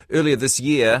Earlier this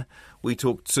year, we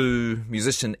talked to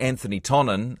musician Anthonie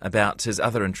Tonnon about his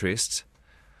other interest,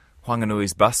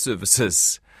 Whanganui's bus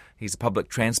services. He's a public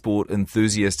transport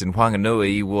enthusiast, and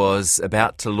Whanganui was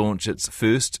about to launch its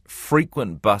first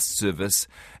frequent bus service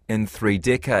in 3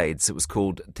 decades. It was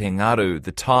called Te Ngaru,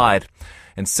 the Tide.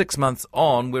 And 6 months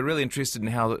on, we're really interested in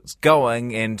how it's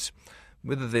going and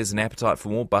whether there's an appetite for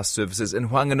more bus services in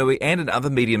Whanganui and in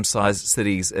other medium-sized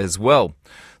cities as well.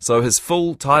 So his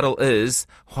full title is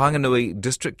Whanganui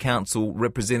District Council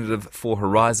Representative for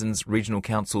Horizons Regional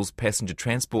Council's Passenger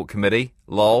Transport Committee.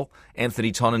 LOL.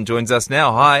 Anthonie Tonnon joins us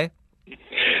now. Hi.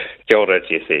 Kia ora,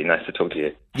 Jesse. Nice to talk to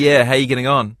you. Yeah, how are you getting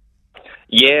on?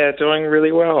 Yeah, doing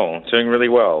really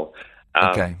well.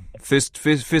 Okay. First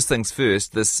things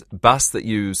first, this bus that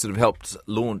you sort of helped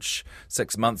launch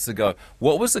 6 months ago,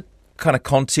 what was the kind of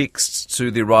context to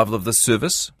the arrival of this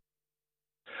service?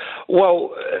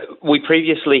 Well, we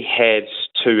previously had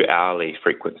 2 hourly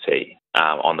frequency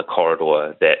on the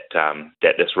corridor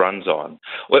that this runs on,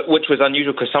 which was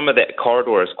unusual because some of that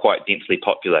corridor is quite densely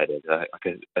populated,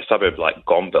 like a suburb like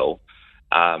Gonville.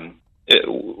 It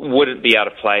wouldn't be out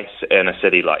of place in a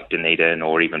city like Dunedin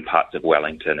or even parts of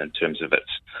Wellington in terms of its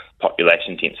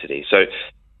population density. So,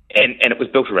 and it was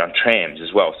built around trams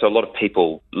as well. So a lot of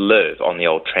people live on the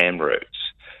old tram routes.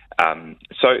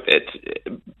 So it's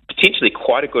potentially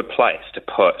quite a good place to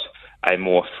put a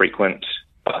more frequent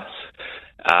bus.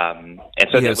 And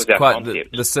so that was our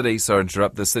concept. The city, sorry to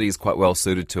interrupt, the city is quite well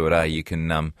suited to it, eh? You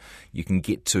can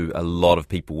get to a lot of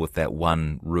people with that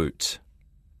one route.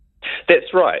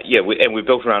 That's right, yeah. We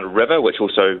built around a river, which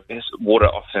also, water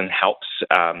often helps.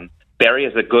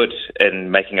 Barriers are good in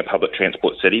making a public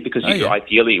transport city because you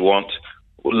ideally want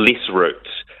less routes,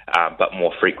 but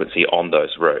more frequency on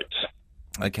those routes.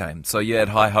 Okay, so you had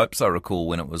high hopes, I recall,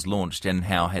 when it was launched, and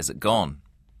how has it gone?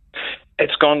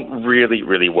 It's gone really,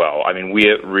 really well. I mean,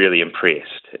 we're really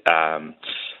impressed.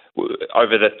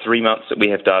 Over the 3 months that we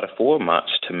have data for, March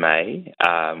to May,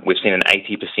 we've seen an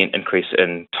 80% increase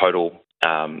in total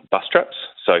bus trips.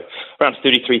 So around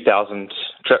 33,000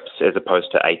 trips as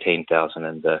opposed to 18,000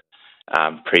 in the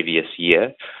previous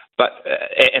year. But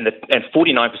and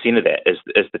 49% of that is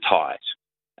the Tide.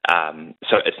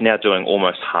 So it's now doing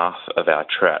almost half of our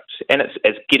trips, and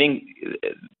it's getting,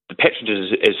 the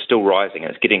patronage is still rising.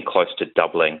 It's getting close to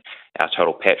doubling our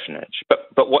total patronage.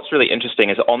 But what's really interesting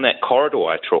is on that corridor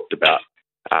I talked about,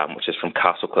 which is from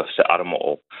Castlecliff to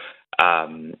Aramo'o,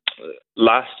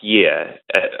 last year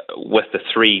with the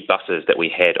 3 buses that we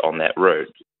had on that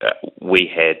route, we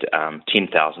had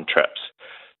 10,000 trips.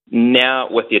 Now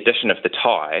with the addition of the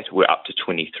Tide, we're up to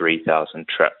 23,000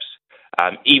 trips.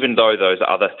 Even though those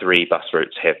other 3 bus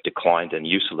routes have declined in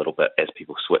use a little bit as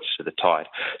people switch to the Tide.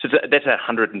 So that's a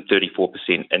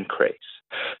 134% increase.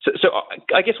 So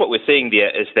I guess what we're seeing there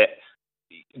is that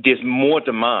there's more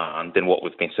demand than what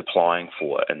we've been supplying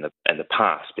for in the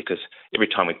past, because every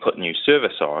time we put new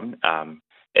service on,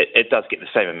 it does get the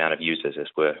same amount of users as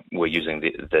we're using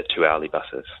the 2 hourly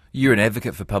buses. You're an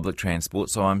advocate for public transport,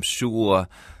 so I'm sure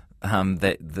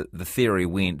that the theory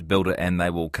went, build it and they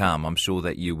will come. I'm sure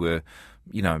that you were,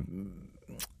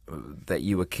 that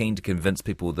you were keen to convince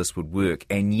people this would work,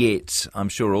 and yet I'm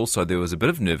sure also there was a bit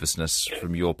of nervousness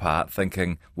from your part,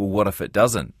 thinking, well, what if it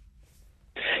doesn't?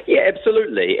 Yeah,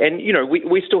 absolutely. And,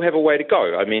 we still have a way to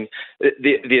go. I mean,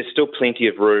 there's still plenty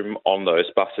of room on those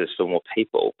buses for more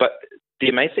people. But the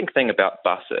amazing thing about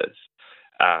buses,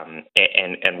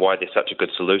 and why they're such a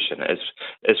good solution,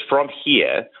 is from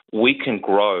here we can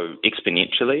grow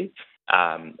exponentially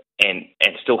and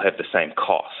still have the same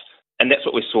cost. And that's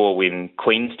what we saw when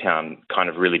Queenstown kind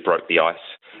of really broke the ice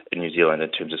in New Zealand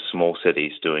in terms of small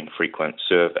cities doing frequent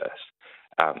service.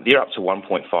 They're up to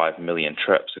 1.5 million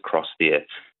trips across their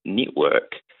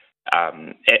network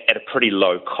at a pretty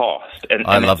low cost. And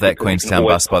I love that Queenstown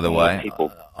bus, by the way.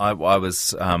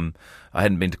 I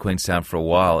hadn't been to Queenstown for a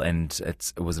while, and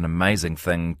it was an amazing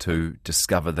thing to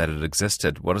discover that it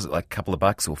existed. What is it, like a couple of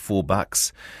bucks or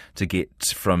 $4 to get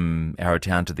from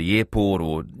Arrowtown to the airport,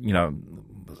 or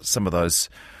some of those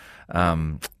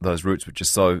routes which are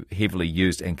so heavily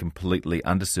used and completely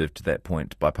underserved to that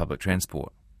point by public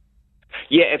transport.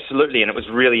 Yeah, absolutely. And it was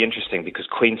really interesting because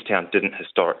Queenstown didn't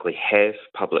historically have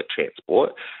public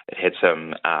transport. It had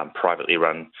some privately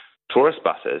run tourist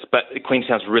buses, but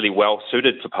Queenstown's really well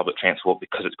suited for public transport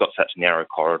because it's got such narrow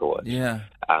corridors. Yeah.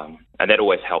 And that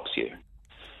always helps you.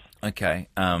 Okay.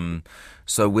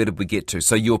 So where did we get to?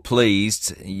 So you're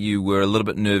pleased. You were a little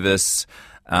bit nervous.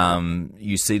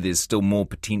 You see there's still more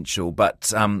potential,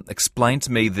 but explain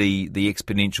to me the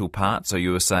exponential part. So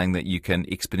you were saying that you can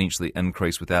exponentially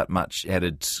increase without much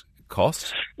added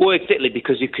cost? Well, exactly,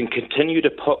 because you can continue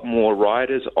to put more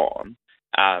riders on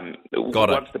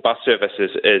once the bus service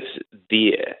is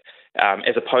there,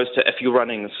 as opposed to if you're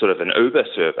running sort of an Uber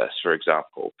service, for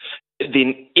example,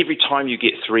 then every time you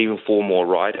get 3 or 4 more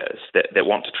riders that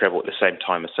want to travel at the same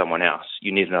time as someone else,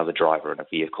 you need another driver in a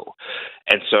vehicle.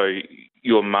 And so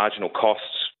your marginal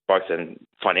costs, both in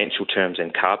financial terms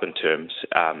and carbon terms,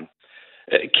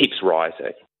 it keeps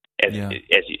rising.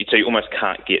 So you almost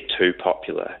can't get too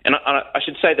popular. And I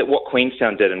should say that what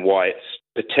Queenstown did and why it's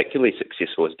particularly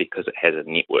successful is because it has a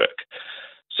network.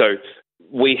 So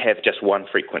we have just one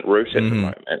frequent route at the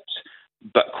moment,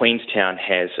 but Queenstown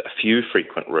has a few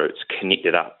frequent routes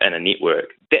connected up in a network.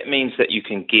 That means that you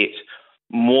can get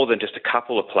more than just a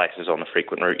couple of places on the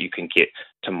frequent route. You can get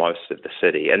to most of the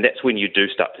city, and that's when you do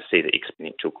start to see the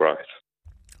exponential growth.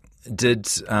 Did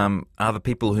are the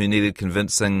people who needed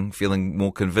convincing feeling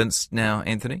more convinced now,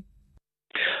 Anthonie?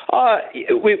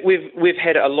 We've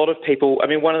had a lot of people. I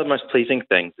mean, one of the most pleasing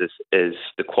things is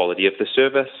the quality of the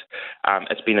service.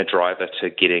 It's been a driver to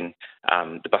getting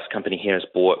the bus company here has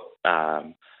bought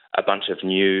a bunch of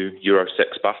new Euro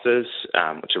 6 buses,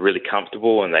 which are really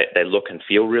comfortable and they look and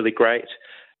feel really great.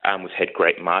 We've had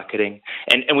great marketing,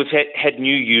 and we've had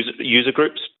new user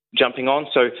groups jumping on.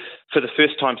 So for the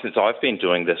first time since I've been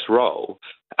doing this role,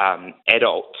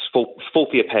 adults, full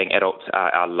fare paying adults are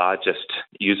our largest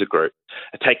user group,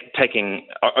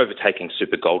 overtaking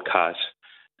Super Gold Card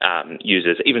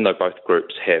users, even though both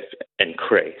groups have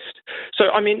increased. So,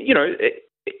 I mean, you know,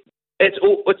 it's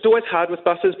always hard with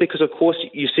buses because, of course,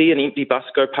 you see an empty bus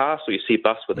go past or you see a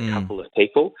bus with a couple of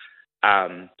people.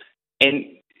 And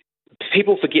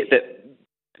people forget that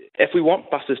if we want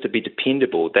buses to be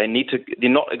dependable, they're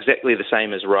not exactly the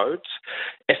same as roads.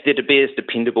 If they're to be as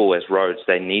dependable as roads,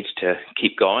 they need to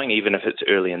keep going, even if it's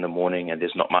early in the morning and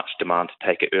there's not much demand to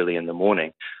take it early in the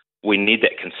morning. We need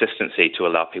that consistency to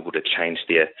allow people to change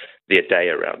their day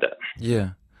around it.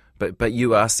 Yeah, but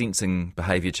you are sensing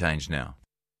behaviour change now.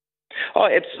 Oh,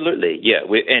 absolutely, yeah.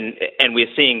 We're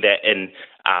seeing that in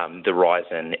the rise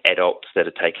in adults that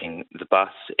are taking the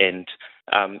bus, and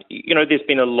you know, there's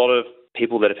been a lot of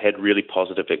people that have had really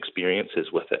positive experiences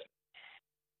with it.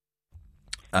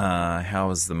 How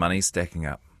is the money stacking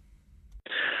up?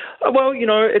 Well, you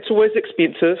know, it's always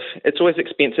expensive.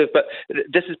 But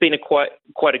this has been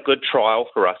quite a good trial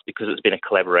for us because it's been a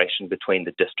collaboration between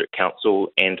the district council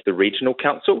and the regional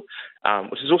council,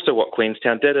 which is also what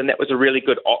Queenstown did, and that was a really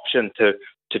good option to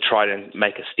try and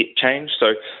make a step change.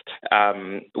 So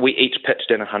we each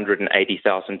pitched in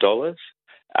 $180,000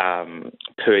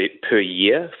 per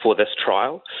year for this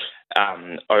trial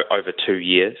over 2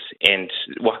 years, and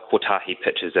Kotahi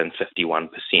pitches in 51%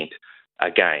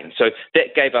 again. So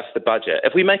that gave us the budget.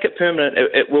 If we make it permanent,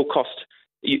 it will cost,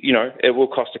 it will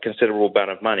cost a considerable amount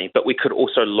of money, but we could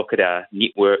also look at our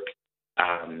network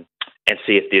and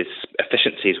see if there's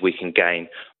efficiencies we can gain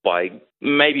by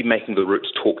maybe making the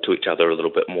routes talk to each other a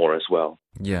little bit more as well.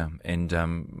 Yeah, and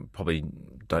probably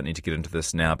don't need to get into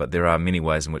this now, but there are many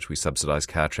ways in which we subsidise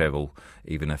car travel,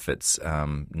 even if it's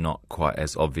not quite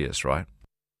as obvious, right?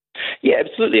 Yeah,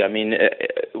 absolutely. I mean,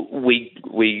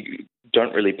 we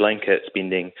don't really blink at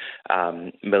spending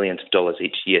millions of dollars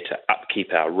each year to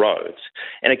upkeep our roads.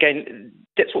 And again,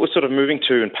 that's what we're sort of moving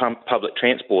to in public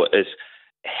transport, is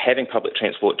having public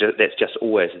transport that's just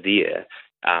always there.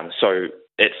 So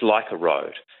it's like a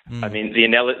road. I mean, the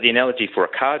analogy for a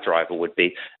car driver would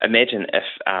be, imagine if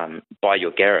by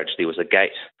your garage there was a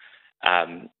gate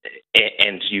and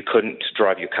you couldn't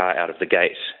drive your car out of the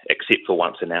gate except for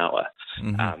once an hour.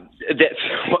 That's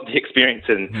what the experience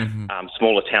in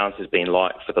smaller towns has been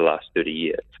like for the last 30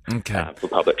 years for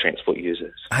public transport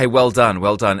users. Hey, well done.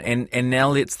 And now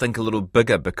let's think a little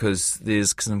bigger, because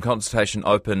there's some consultation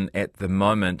open at the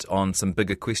moment on some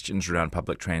bigger questions around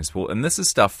public transport. And this is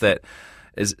stuff that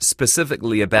is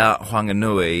specifically about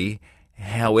Whanganui.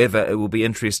 However, it will be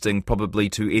interesting probably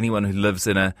to anyone who lives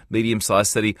in a medium-sized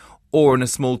city or in a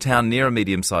small town near a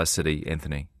medium-sized city,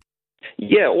 Anthonie.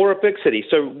 Yeah, or a big city.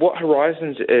 So what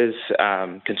Horizons is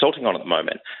consulting on at the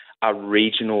moment are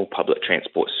regional public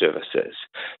transport services.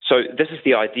 So this is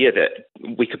the idea that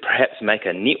we could perhaps make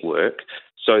a network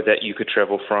so that you could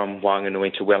travel from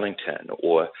Whanganui to Wellington,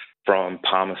 or from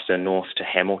Palmerston North to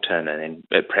Hamilton, and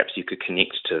perhaps you could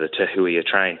connect to the Te Huia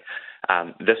train,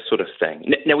 this sort of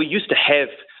thing. Now, we used to have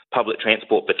public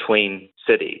transport between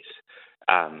cities.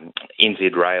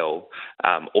 NZ Rail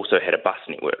also had a bus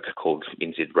network called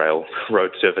NZ Rail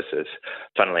Road Services,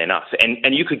 funnily enough.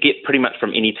 And you could get pretty much from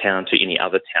any town to any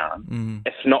other town,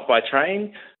 if not by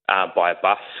train, by a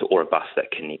bus or a bus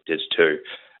that connected to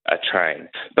a train.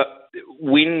 But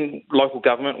when local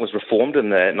government was reformed in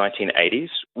the 1980s,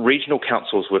 regional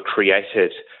councils were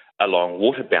created along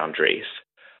water boundaries.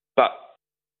 But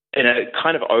in a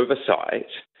kind of oversight,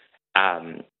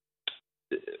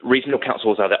 regional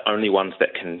councils are the only ones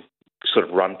that can sort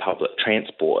of run public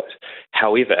transport.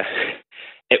 However,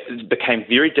 it became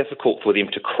very difficult for them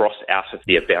to cross out of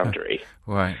their boundary.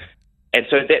 Right. And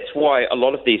so that's why a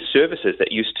lot of these services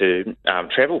that used to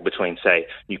travel between, say,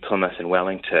 New Plymouth and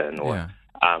Wellington, or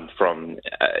from,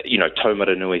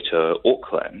 Taumaranui to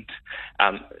Auckland,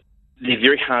 they're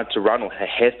very hard to run, or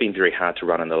have been very hard to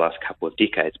run in the last couple of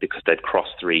decades, because they'd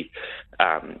crossed three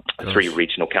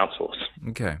regional councils.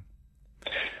 Okay.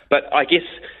 But I guess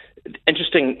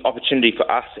interesting opportunity for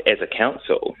us as a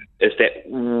council is that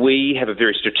we have a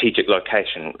very strategic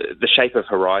location. The shape of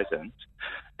Horizons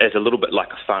is a little bit like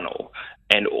a funnel,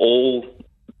 and all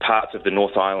parts of the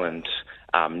North Island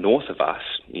north of us,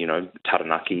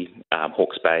 Taranaki,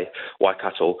 Hawke's Bay,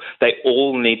 Waikato, they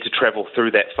all need to travel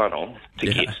through that funnel to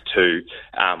get to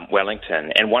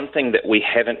Wellington. And one thing that we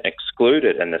haven't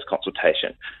excluded in this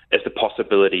consultation is the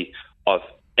possibility of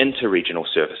inter-regional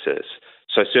services.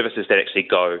 So services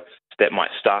that might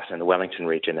start in the Wellington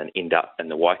region and end up in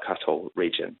the Waikato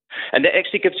region. And that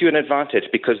actually gives you an advantage,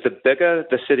 because the bigger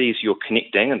the cities you're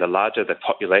connecting and the larger the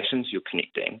populations you're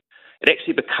connecting, it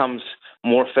actually becomes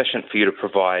more efficient for you to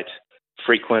provide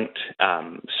frequent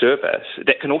service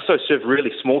that can also serve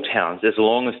really small towns as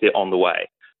long as they're on the way.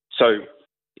 So,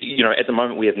 at the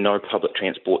moment we have no public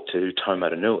transport to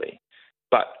Taumaranui,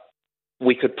 but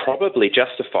we could probably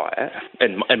justify it,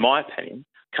 in my opinion.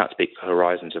 Can't speak for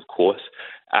Horizons, of course,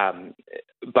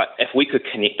 but if we could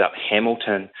connect up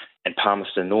Hamilton and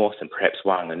Palmerston North and perhaps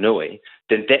Whanganui,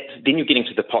 then you're getting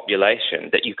to the population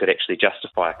that you could actually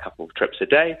justify a couple of trips a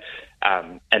day,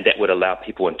 and that would allow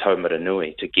people in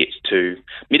Taumaranui to get to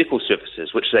medical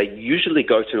services, which they usually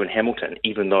go to in Hamilton,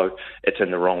 even though it's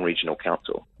in the wrong regional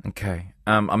council. Okay.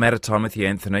 I'm out of time with you,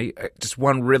 Anthonie. Just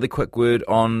one really quick word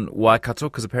on Waikato,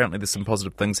 because apparently there's some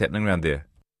positive things happening around there.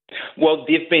 Well,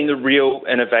 they've been the real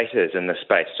innovators in this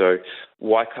space. So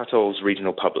Waikato's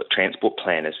regional public transport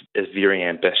plan is very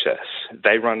ambitious.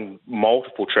 They run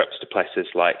multiple trips to places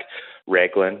like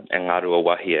Raglan and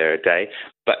Ngaruawahia a day.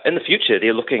 But in the future,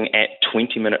 they're looking at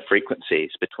 20-minute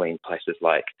frequencies between places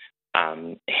like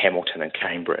Hamilton and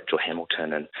Cambridge, or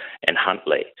Hamilton and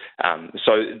Huntly.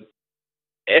 So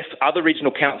if other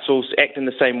regional councils act in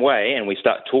the same way and we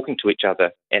start talking to each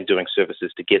other and doing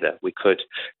services together, we could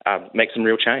make some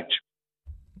real change.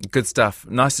 Good stuff.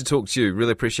 Nice to talk to you.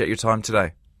 Really appreciate your time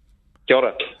today. Kia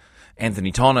ora.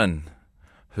 Anthonie Tonnon,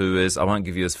 who is, I won't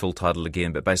give you his full title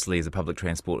again, but basically he's a public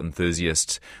transport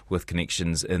enthusiast with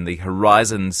connections in the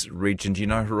Horizons region. Do you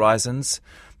know Horizons?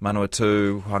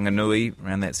 Manawatu, Whanganui,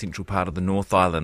 around that central part of the North Island.